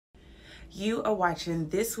You are watching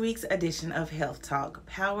this week's edition of Health Talk,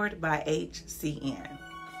 powered by HCN.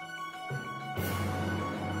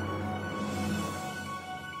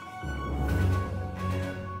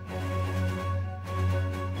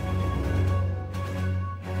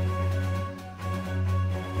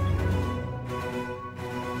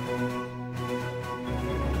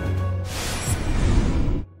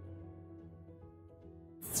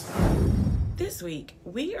 This week,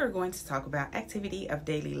 we are going to talk about activity of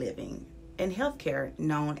daily living in healthcare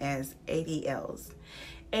known as ADLs.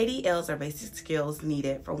 ADLs are basic skills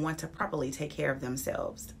needed for one to properly take care of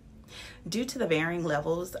themselves. Due to the varying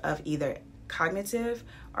levels of either cognitive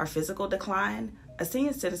or physical decline, a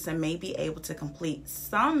senior citizen may be able to complete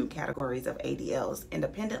some categories of ADLs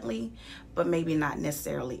independently, but maybe not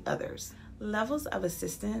necessarily others. Levels of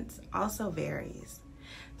assistance also varies.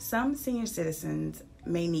 Some senior citizens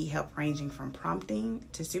may need help ranging from prompting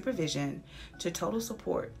to supervision to total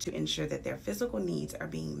support to ensure that their physical needs are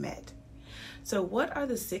being met. So what are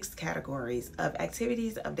the 6 categories of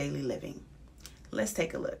activities of daily living? Let's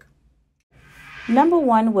take a look. Number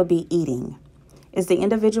 1 would be eating. Is the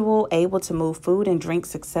individual able to move food and drink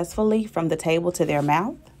successfully from the table to their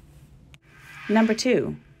mouth? Number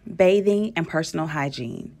 2, bathing and personal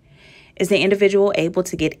hygiene. Is the individual able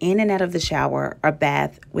to get in and out of the shower or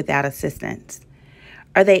bath without assistance?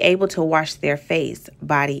 Are they able to wash their face,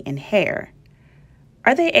 body, and hair?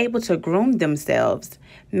 Are they able to groom themselves,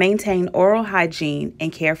 maintain oral hygiene,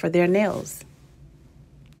 and care for their nails?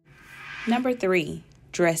 Number 3,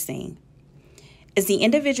 dressing. Is the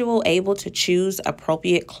individual able to choose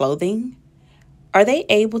appropriate clothing? Are they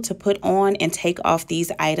able to put on and take off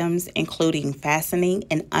these items, including fastening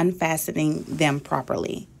and unfastening them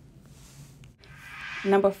properly?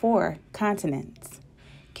 Number 4, continence.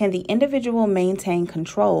 Can the individual maintain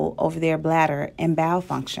control over their bladder and bowel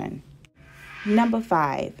function? Number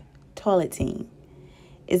 5, toileting.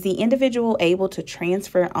 Is the individual able to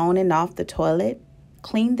transfer on and off the toilet,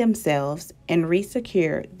 clean themselves, and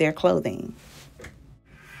resecure their clothing?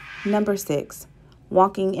 Number 6,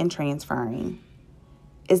 walking and transferring.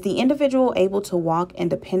 Is the individual able to walk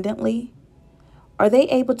independently? Are they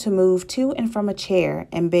able to move to and from a chair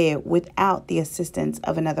and bed without the assistance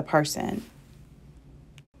of another person?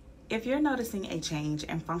 If you're noticing a change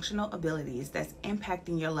in functional abilities that's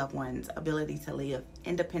impacting your loved one's ability to live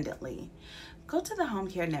independently, go to the Home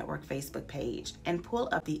Care Network Facebook page and pull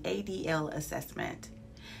up the ADL assessment.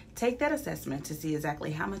 Take that assessment to see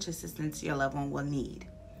exactly how much assistance your loved one will need,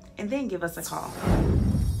 and then give us a call.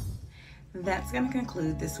 That's going to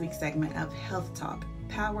conclude this week's segment of Health Talk,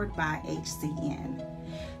 powered by HCN.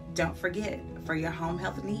 Don't forget, for your home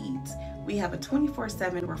health needs, we have a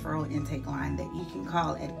 24/7 referral intake line that you can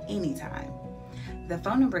call at any time. The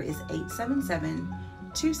phone number is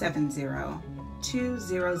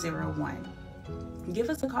 877-270-2001. Give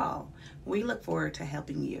us a call. We look forward to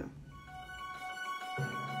helping you.